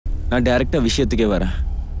நான் டைரெக்டாக விஷயத்துக்கே வரேன்.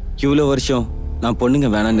 இவ்வளோ வருஷம் நான் பொண்ணுங்க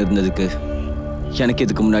வேணான்னு இருந்ததுக்கு எனக்கு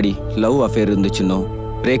இதுக்கு முன்னாடி லவ் அஃபேர் இருந்துச்சுன்னோ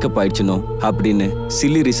பிரேக்கப் ஆயிடுச்சுனோ அப்படின்னு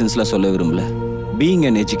சில்லி ரீசன்ஸ்லாம் சொல்ல விரும்பல. பீயிங்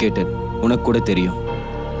அன் எஜுகேட்டட் உனக்கு கூட தெரியும்,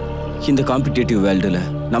 இந்த காம்படிட்டிவ் வேர்ல்டில்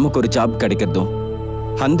நமக்கு ஒரு ஜாப் கிடைக்கிறதும்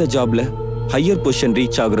அந்த ஜாப்ல ஹையர் பொசிஷன்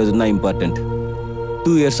ரீச் ஆகுறதும் தான் இம்பார்ட்டன்ட்.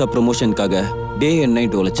 2 இயர்ஸாக ப்ரொமோஷனுக்காக டே அண்ட்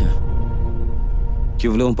நைட் உழைச்சேன்.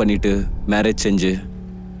 இவ்வளவும் பண்ணிட்டு மேரேஜ் செஞ்சு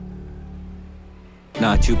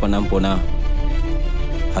நான் அச்சீவ் பண்ணாமல் போனா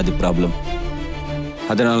அது ப்ராப்ளம்.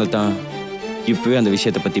 அதனால தான் இப்போவே அந்த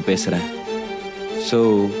விஷயத்தை பற்றி பேசுகிறேன். ஸோ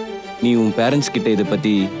நீ உன் பேரண்ட்ஸ் கிட்ட இதை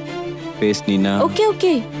பற்றி பேசுனீன்னா ஓகே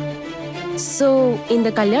ஓகே. ஸோ இந்த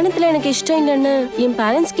கல்யாணத்தில் எனக்கு இஷ்டம் இல்லைன்னு என்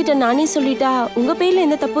பேரண்ட்ஸ் கிட்ட நானே சொல்லிட்டா உங்கள் பேரில்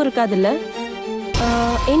எந்த தப்பும் இருக்காதுல்ல?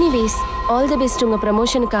 எனிவேஸ் ஆல் தி பெஸ்ட் உங்கள்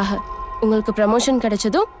ப்ரமோஷனுக்காக. உங்களுக்கு ப்ரமோஷன்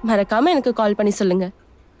கிடைச்சதும் மறக்காமல் எனக்கு கால் பண்ணி சொல்லுங்கள்.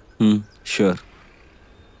 ஷூர்.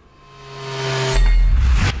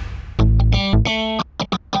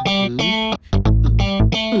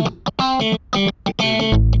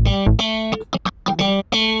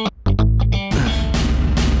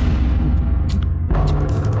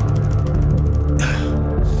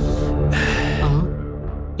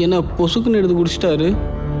 என்ன பொசுக்குன்னு எடுத்து குடிச்சிட்டாரு?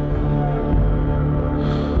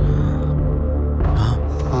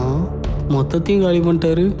 மொத்தத்தையும் காலி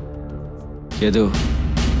பண்ணிட்டாரு. ஏதோ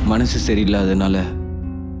மனசு சரியில்லாதனால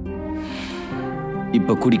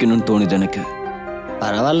இப்ப குடிக்கணும்னு தோணுது எனக்கு.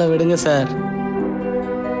 பரவாயில்ல விடுங்க சார்.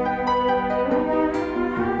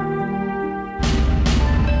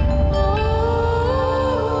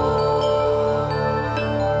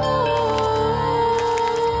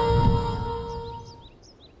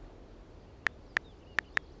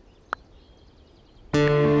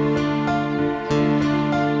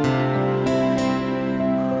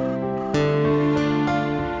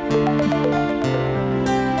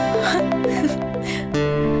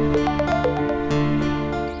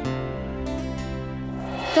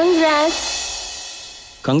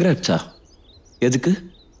 கங்க்ராட்ஸா? எதுக்கு?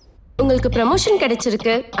 உங்களுக்கு ப்ரமோஷன்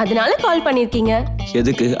கிடைச்சிருக்கு, அதனால கால் பண்ணிருக்கீங்க.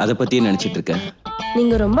 எதுக்கு? அதை பத்தியே நினைச்சிட்டு இருக்க?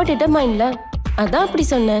 நீங்க ரொம்ப டிட்டர்மைன்ல, அதான் அப்படி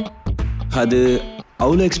சொன்னேன். அது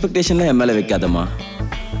அவ்வளோ எக்ஸ்பெக்டேஷன்லாம் என் மேல வைக்காதம்மா.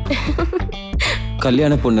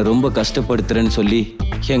 கல்யாண பொண்ணை ரொம்ப கஷ்டப்படுத்துறேன்னு சொல்லி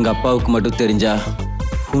எங்க அப்பாவுக்கு மட்டும் தெரிஞ்சா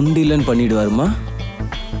உண்டிலன்னு பண்ணிடுவாருமா.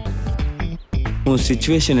 உன்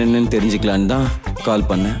சிச்சுவேஷன் என்னன்னு தெரிஞ்சுக்கலான்னு தான் கால்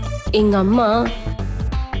பண்ணேன். எங்க அம்மா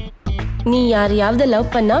நீ யாரையாவது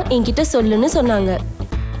லவ் பண்ணா என்கிட்ட சொல்லுன்னு சொன்னாங்க.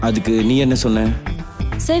 அதுக்கு நீ என்ன சொன்ன?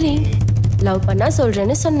 சரி, லவ் பண்ணா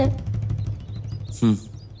சொல்றேன்னு சொன்னேன்.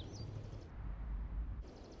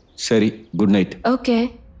 சரி, good night. Okay,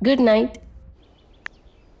 good night.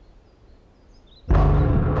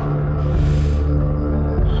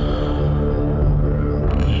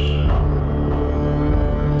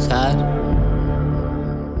 Sir,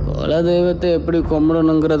 குலதெய்வத்தை எப்படி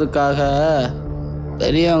கும்பிடணுங்கிறதுக்காக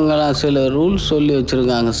பெரியவங்களாம் சில ரூல்ஸ் சொல்லி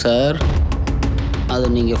வச்சுருக்காங்க சார். அதை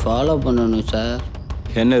நீங்கள் ஃபாலோ பண்ணணும் சார்.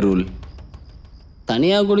 என்ன ரூல்?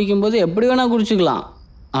 தனியாக குடிக்கும்போது எப்படி வேணால் குடிச்சிக்கலாம்,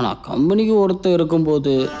 ஆனால் கம்பெனிக்கு ஒருத்தர்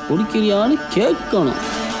இருக்கும்போது குடிக்கிறியான்னு கேட்கணும்.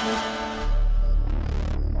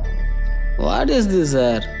 What is this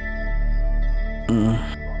sir?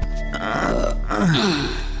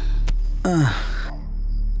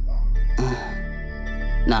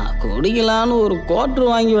 நான் குடிக்கலான்னு ஒரு குவார்ட்ரு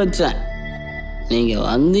வாங்கி வச்சேன். நீங்கள்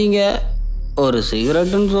வந்தீங்க, ஒரு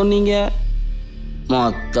சிகரெட்டுன்னு சொன்னீங்க,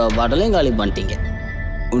 மொத்த பாட்டிலையும் காலி பண்ணிட்டீங்க.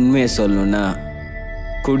 உண்மையை சொல்லணும்னா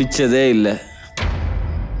குடித்ததே இல்லை.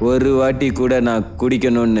 ஒரு வாட்டி கூட நான்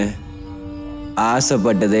குடிக்கணும்னு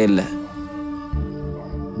ஆசைப்பட்டதே இல்லை.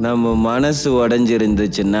 நம்ம மனசு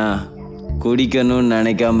உடஞ்சிருந்துச்சுன்னா குடிக்கணும்னு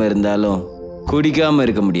நினைக்காம இருந்தாலும் குடிக்காமல்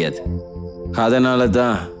இருக்க முடியாது. அதனால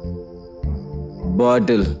தான்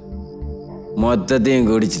பாட்டில்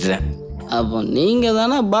மொத்தத்தையும் குடிச்சிட்டேன். அப்போ நீங்கள்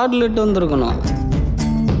தானே பாட்டில் இட்டு வந்திருக்கணும்.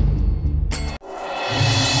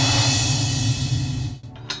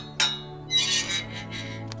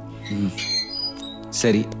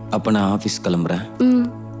 சரி, அப்போ நான் ஆஃபீஸ் கிளம்புறேன்.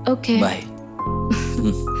 ஓகே, பாய்.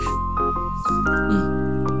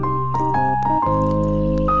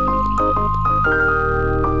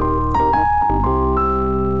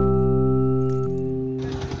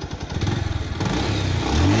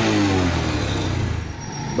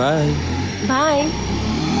 பாய். பாய்.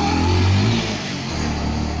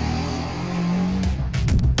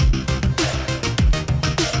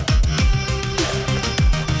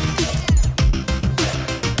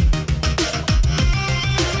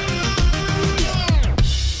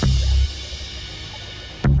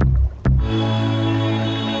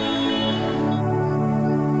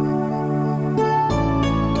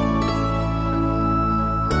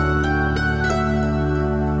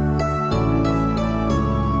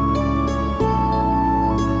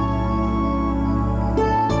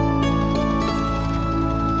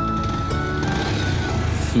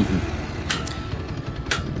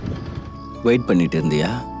 வெயிட் பண்ணிட்டு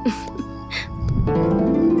இருந்தியா?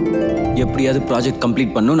 எப்படியாவது ப்ராஜெக்ட்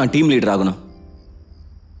கம்ப்ளீட் பண்ணும், நான் டீம் லீடர் ஆகணும்.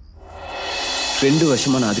 2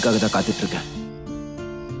 வருஷமா நான் அதுக்காக தான் காத்துட்டு இருக்கேன்.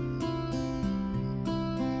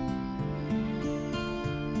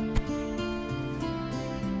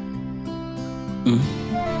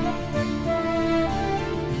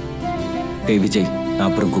 டேய் விஜய், நான்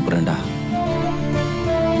அப்புறம் கூப்பிடுறேன்டா.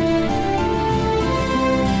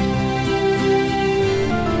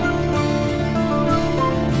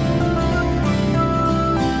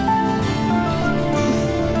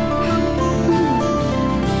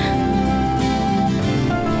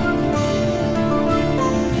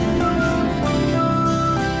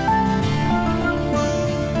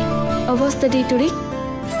 How was the day today?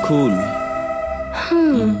 Cool.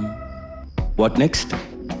 What next?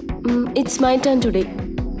 It's my turn today.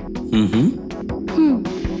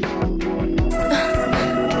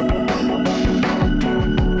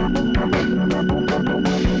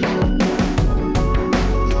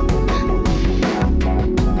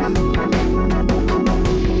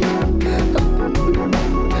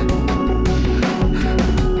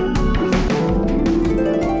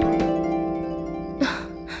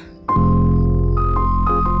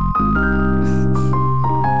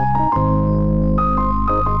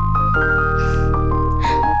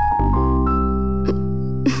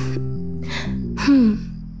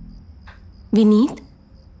 Vineeth,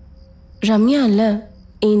 Ramya இல்லை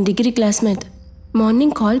என் டிகிரி கிளாஸ்மேட்.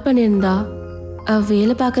 மார்னிங் கால் பண்ணியிருந்தா.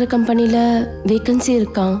 வேலை பார்க்குற கம்பெனியில் வேக்கன்சி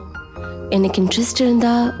இருக்கான், எனக்கு இன்ட்ரெஸ்ட்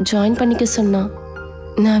இருந்தால் ஜாயின் பண்ணிக்க சொன்னான்.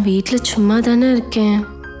 நான் வீட்டில் சும்மா தானே இருக்கேன்,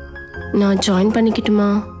 நான் join பண்ணிக்கிட்டுமா?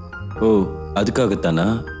 O, அதுக்காகத்தானா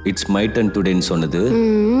it's my turn டுடேன்னு சொன்னது?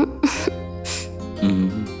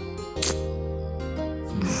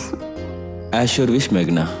 ஆஸ் யுவர் விஷ்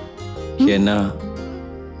மேக்னா. ஏன்னா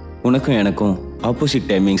உனக்கும் எனக்கும் ஆப்போசிட்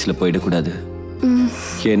டைமிங்ஸில் போயிடக்கூடாது.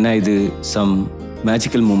 ஏன்னா இது சம்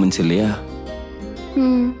மேஜிக்கல் மூமெண்ட்ஸ் இல்லையா?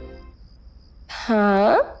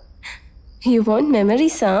 You want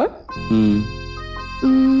மெமரிஸா?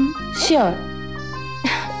 Sure,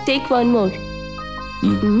 take one more.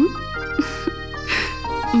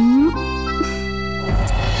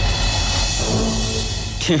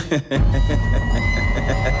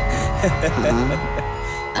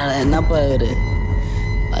 என்னப்பா இவரு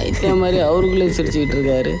ஐத்திய மாதிரி அவருக்குள்ளே சிரிச்சுக்கிட்டு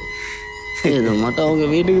இருக்காரு. இது மட்டும் அவங்க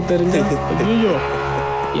வீட்டுக்கு தெரிஞ்ச ஐயோ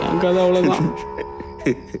என் கதை அவ்வளோதான்.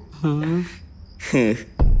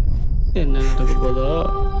 என்ன நடக்க போதோ?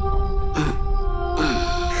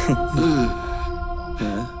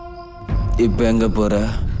 இப்போ எங்க போற?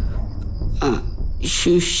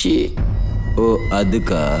 சுஷி. ஓ,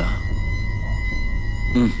 அதுக்கா?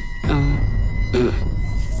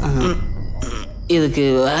 இதுக்கு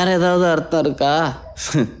வேற ஏதாவது அர்த்தம் இருக்கா?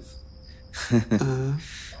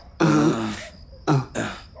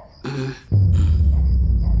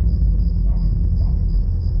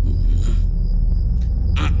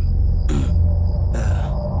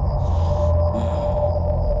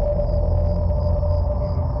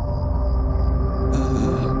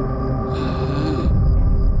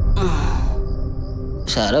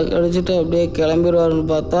 சரக்கு அடிச்சுட்டு அப்படியே கிளம்பிடுவாருன்னு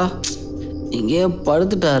பார்த்தா இங்கேயே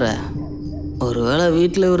படுத்துட்டார. ஒருவேளை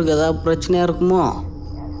வீட்டில் இவருக்கு ஏதாவது பிரச்சனையாக இருக்குமோ?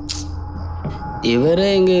 இவரே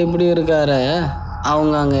இங்கே இப்படி இருக்கார,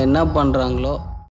 அவங்க அங்கே என்ன பண்ணுறாங்களோ